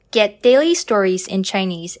Get daily stories in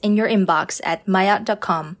Chinese in your inbox at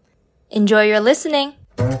maya.com. Enjoy your listening!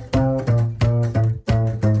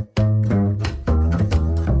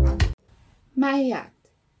 Maya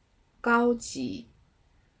高级，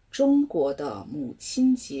中国的母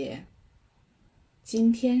亲节。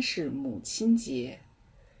今天是母亲节，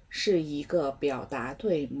是一个表达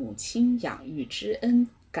对母亲养育之恩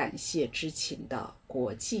感谢之情的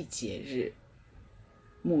国际节日。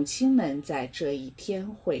母亲们在这一天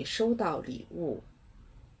会收到礼物，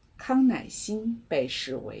康乃馨被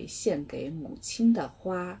视为献给母亲的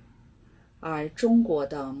花，而中国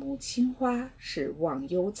的母亲花是忘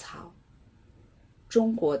忧草。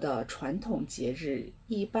中国的传统节日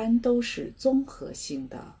一般都是综合性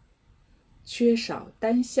的，缺少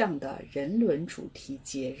单向的人伦主题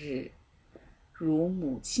节日，如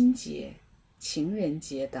母亲节、情人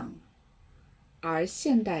节等。而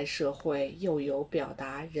现代社会又有表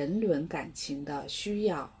达人伦感情的需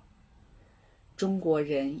要。中国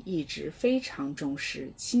人一直非常重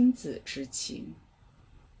视亲子之情，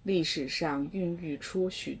历史上孕育出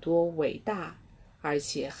许多伟大而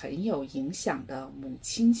且很有影响的母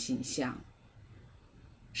亲形象。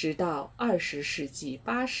直到20世纪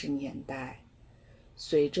80年代，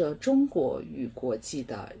随着中国与国际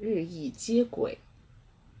的日益接轨，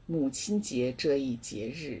母亲节这一节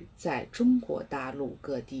日在中国大陆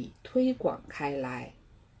各地推广开来，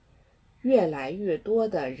越来越多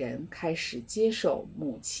的人开始接受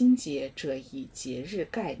母亲节这一节日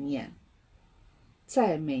概念。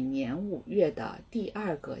在每年5月的第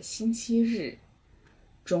2个星期日，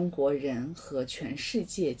中国人和全世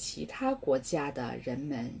界其他国家的人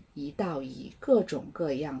们一道以各种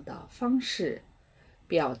各样的方式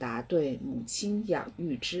表达对母亲养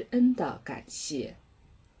育之恩的感谢。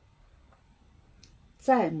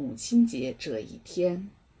在母亲节这一天，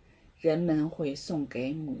人们会送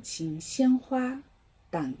给母亲鲜花、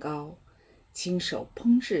蛋糕、亲手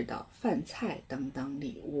烹制的饭菜等等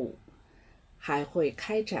礼物，还会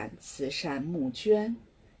开展慈善募捐、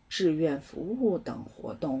志愿服务等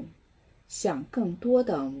活动，向更多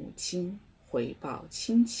的母亲回报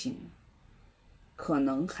亲情。可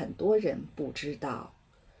能很多人不知道，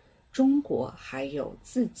中国还有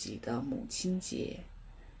自己的母亲节，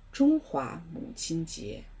中华母亲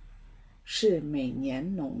节，是每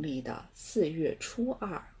年农历的4月初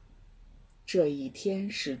2。这一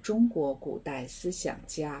天是中国古代思想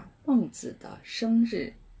家孟子的生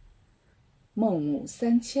日。孟母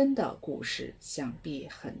3000的故事，想必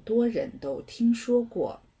很多人都听说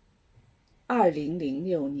过。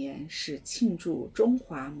2006年是庆祝中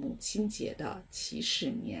华母亲节的起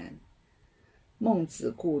始年。孟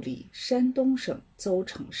子故里山东省邹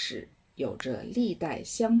城市有着历代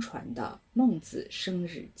相传的孟子生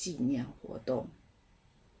日纪念活动。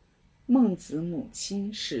孟子母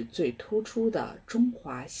亲是最突出的中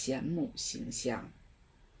华贤母形象。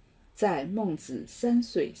在孟子3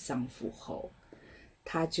岁丧父后，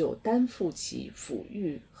他就担负起抚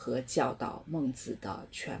育和教导孟子的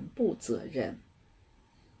全部责任。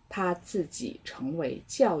他自己成为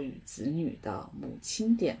教育子女的母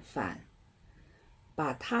亲典范，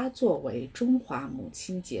把他作为中华母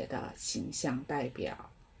亲节的形象代表，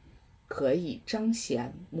可以彰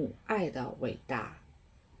显母爱的伟大。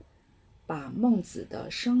把孟子的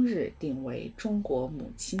生日定为中国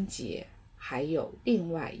母亲节，还有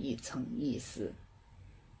另外一层意思，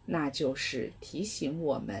那就是提醒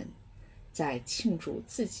我们，在庆祝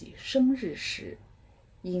自己生日时，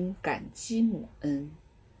应感激母恩，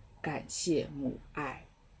感谢母爱。